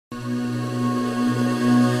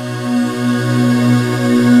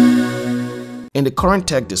In the current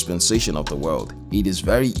tech dispensation of the world, it is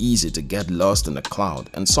very easy to get lost in the cloud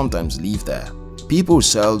and sometimes leave there. People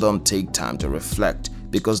seldom take time to reflect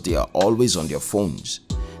because they are always on their phones.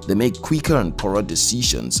 They make quicker and poorer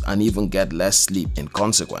decisions and even get less sleep in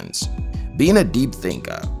consequence. Being a deep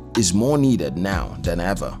thinker is more needed now than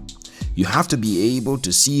ever. You have to be able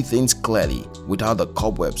to see things clearly without the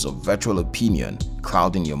cobwebs of virtual opinion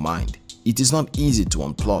clouding your mind. It is not easy to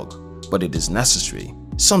unplug, but it is necessary.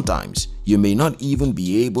 Sometimes you may not even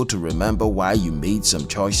be able to remember why you made some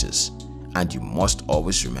choices, and you must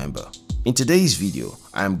always remember. In today's video,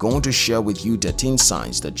 I am going to share with you 13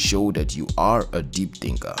 signs that show that you are a deep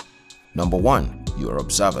thinker. Number 1. You are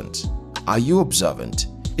observant. Are you observant?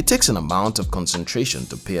 It takes an amount of concentration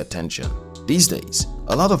to pay attention. These days,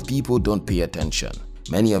 a lot of people don't pay attention.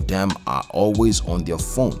 Many of them are always on their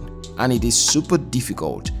phone, and it is super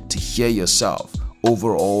difficult to hear yourself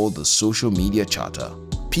over all the social media chatter.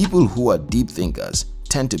 People who are deep thinkers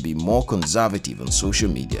tend to be more conservative on social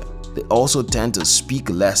media. They also tend to speak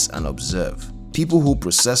less and observe. People who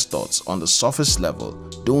process thoughts on the surface level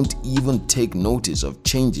don't even take notice of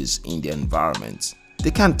changes in their environment. They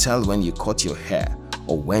can't tell when you cut your hair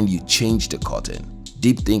or when you change the curtain.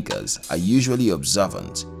 Deep thinkers are usually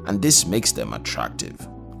observant, and this makes them attractive.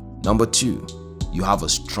 Number 2. You have a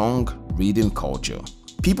strong reading culture.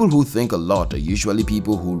 People who think a lot are usually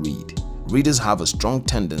people who read. Readers have a strong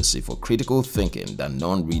tendency for critical thinking than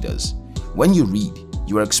non-readers. When you read,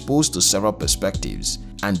 you are exposed to several perspectives,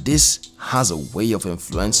 and this has a way of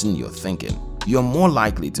influencing your thinking. You are more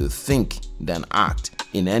likely to think than act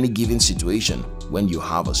in any given situation when you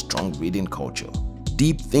have a strong reading culture.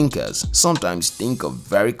 Deep thinkers sometimes think of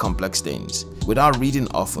very complex things. Without reading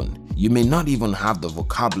often, you may not even have the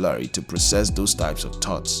vocabulary to process those types of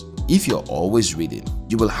thoughts. If you're always reading,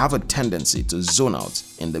 you will have a tendency to zone out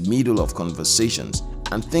in the middle of conversations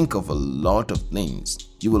and think of a lot of things.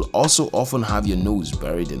 You will also often have your nose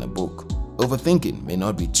buried in a book. Overthinking may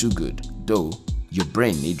not be too good, though your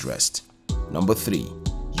brain needs rest. Number 3.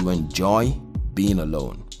 You enjoy being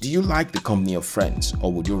alone. Do you like the company of friends,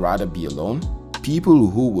 or would you rather be alone? People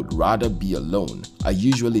who would rather be alone are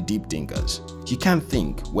usually deep thinkers. You can't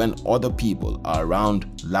think when other people are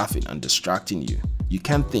around laughing and distracting you. You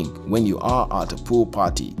can't think when you are at a pool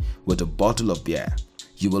party with a bottle of beer.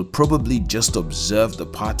 You will probably just observe the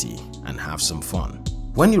party and have some fun.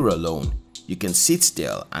 When you're alone, you can sit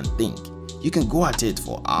still and think. You can go at it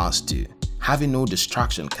for hours too. Having no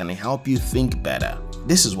distraction can help you think better.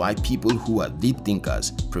 This is why people who are deep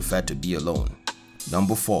thinkers prefer to be alone.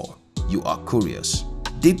 Number 4. You are curious.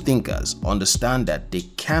 Deep thinkers understand that they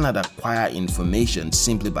cannot acquire information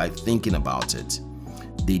simply by thinking about it.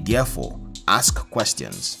 They therefore ask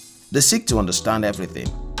questions. They seek to understand everything.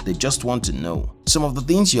 They just want to know. Some of the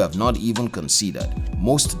things you have not even considered,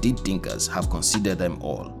 most deep thinkers have considered them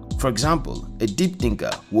all. For example, a deep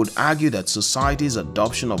thinker would argue that society's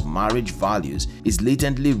adoption of marriage values is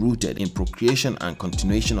latently rooted in procreation and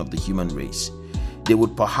continuation of the human race. They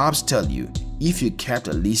would perhaps tell you, if you care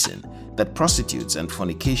to listen, that prostitutes and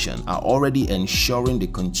fornication are already ensuring the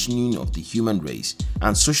continuing of the human race,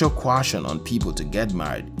 and social coercion on people to get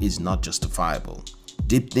married is not justifiable.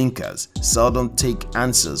 Deep thinkers seldom take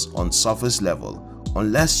answers on surface level.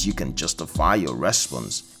 Unless you can justify your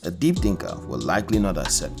response, a deep thinker will likely not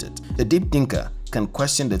accept it. A deep thinker can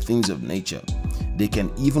question the things of nature. They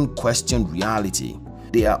can even question reality.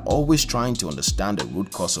 They are always trying to understand the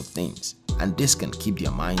root cause of things, and this can keep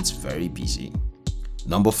their minds very busy.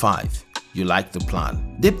 Number 5. You like to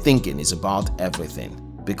plan. Deep thinking is about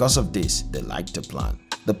everything. Because of this, they like to plan.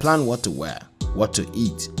 They plan what to wear, what to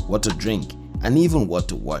eat, what to drink, and even what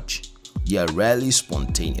to watch. They are rarely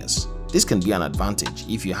spontaneous. This can be an advantage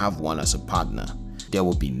if you have one as a partner. There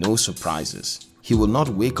will be no surprises. He will not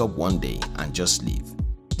wake up one day and just leave.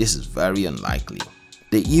 This is very unlikely.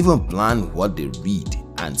 They even plan what they read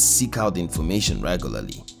and seek out information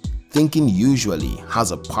regularly. Thinking usually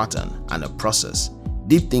has a pattern and a process.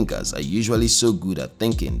 Deep thinkers are usually so good at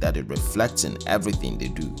thinking that it reflects in everything they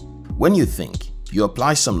do. When you think, you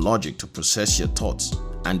apply some logic to process your thoughts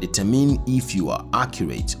and determine if you are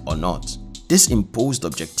accurate or not. This imposed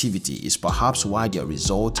objectivity is perhaps why their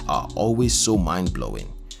results are always so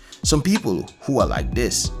mind-blowing. Some people who are like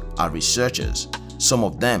this are researchers. Some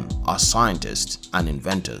of them are scientists and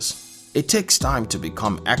inventors. It takes time to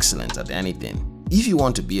become excellent at anything. If you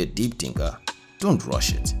want to be a deep thinker, don't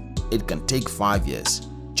rush it. It can take 5 years.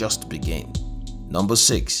 Just begin. Number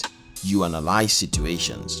 6. You analyze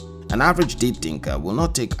situations. An average deep thinker will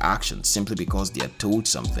not take action simply because they are told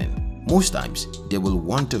something. Most times, they will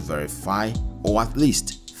want to verify or at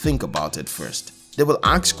least think about it first. They will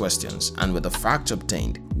ask questions, and with the facts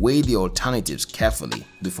obtained, Weigh the alternatives carefully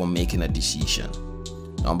before making a decision.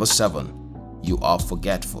 Number 7. You are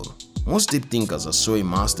forgetful. Most deep thinkers are so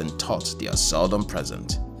immersed in thought they are seldom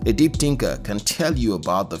present. A deep thinker can tell you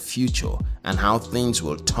about the future and how things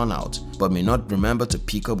will turn out, but may not remember to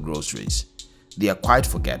pick up groceries. They are quite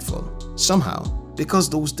forgetful. Somehow, because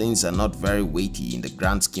those things are not very weighty in the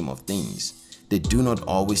grand scheme of things, they do not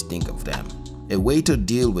always think of them. A way to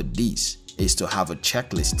deal with this is to have a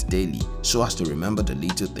checklist daily so as to remember the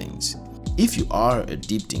little things. If you are a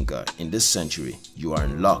deep thinker in this century, you are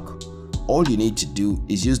in luck. All you need to do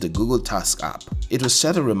is use the Google Task app. It will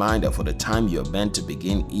set a reminder for the time you are meant to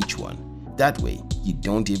begin each one. That way, you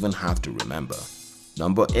don't even have to remember.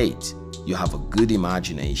 Number 8. You have a good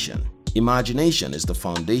imagination. Imagination is the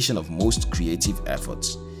foundation of most creative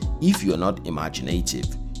efforts. If you are not imaginative,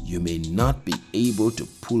 you may not be able to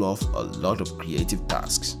pull off a lot of creative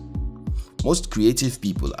tasks. Most creative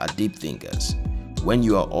people are deep thinkers. When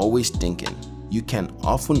you are always thinking, you can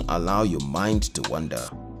often allow your mind to wander.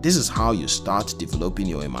 This is how you start developing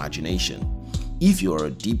your imagination. If you are a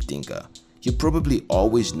deep thinker, you probably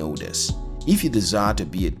always know this. If you desire to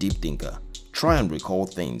be a deep thinker, try and recall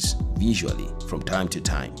things visually from time to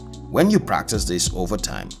time. When you practice this over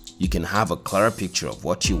time, you can have a clearer picture of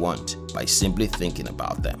what you want by simply thinking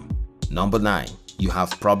about them. Number 9. You have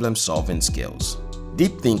problem-solving skills.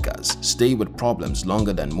 Deep thinkers stay with problems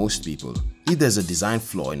longer than most people. If there's a design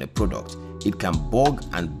flaw in a product, it can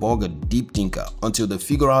bug a deep thinker until they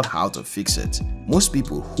figure out how to fix it. Most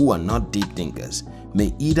people who are not deep thinkers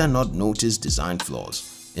may either not notice design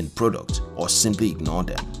flaws in product or simply ignore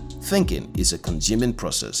them. Thinking is a consuming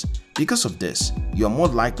process. Because of this, you are more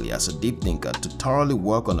likely as a deep thinker to thoroughly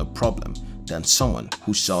work on a problem than someone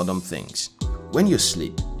who seldom thinks. When you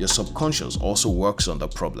sleep, your subconscious also works on the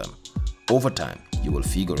problem. Over time, you will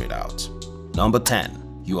figure it out. Number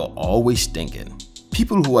 10. You are always thinking.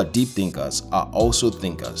 People who are deep thinkers are also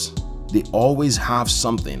thinkers. They always have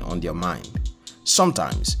something on their mind.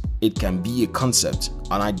 Sometimes it can be a concept,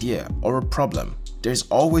 an idea, or a problem. There's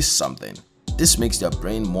always something. This makes their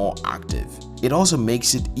brain more active. It also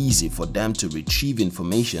makes it easy for them to retrieve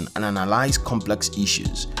information and analyze complex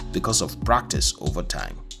issues because of practice over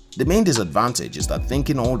time. The main disadvantage is that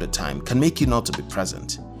thinking all the time can make you not to be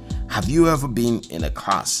present. Have you ever been in a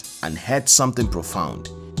class and heard something profound?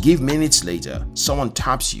 Give minutes later, someone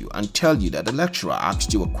taps you and tells you that the lecturer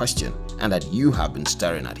asked you a question and that you have been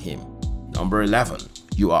staring at him. Number 11.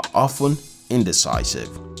 You are often indecisive.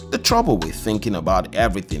 The trouble with thinking about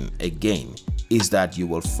everything again is that you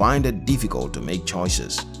will find it difficult to make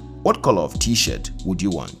choices. What color of t-shirt would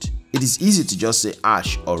you want? It is easy to just say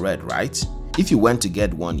ash or red, right? If you went to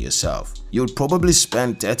get one yourself, you would probably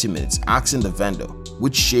spend 30 minutes asking the vendor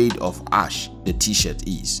which shade of ash the t-shirt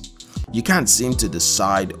is. You can't seem to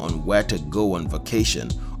decide on where to go on vacation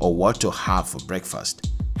or what to have for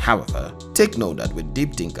breakfast. However, take note that with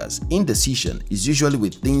deep thinkers, indecision is usually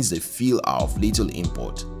with things they feel are of little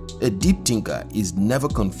import. A deep thinker is never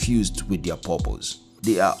confused with their purpose.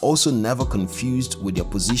 They are also never confused with their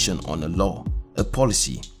position on a law, a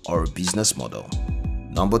policy, or a business model.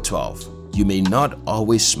 Number 12. You may not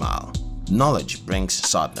always smile. Knowledge brings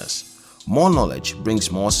sadness. More knowledge brings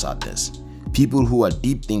more sadness. People who are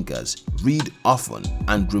deep thinkers read often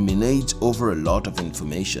and ruminate over a lot of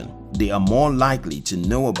information. They are more likely to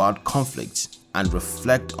know about conflicts and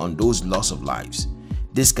reflect on those loss of lives.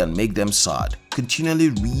 This can make them sad. Continually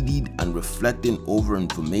reading and reflecting over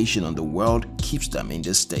information on the world keeps them in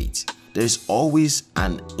this state. There is always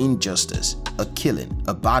an injustice, a killing,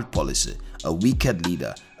 a bad policy, a wicked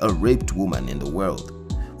leader, a raped woman in the world.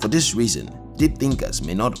 For this reason, deep thinkers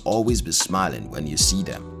may not always be smiling when you see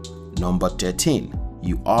them. Number 13.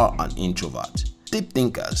 You are an introvert. Deep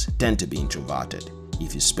thinkers tend to be introverted.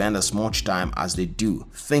 If you spend as much time as they do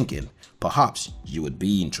thinking, perhaps you would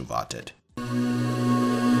be introverted.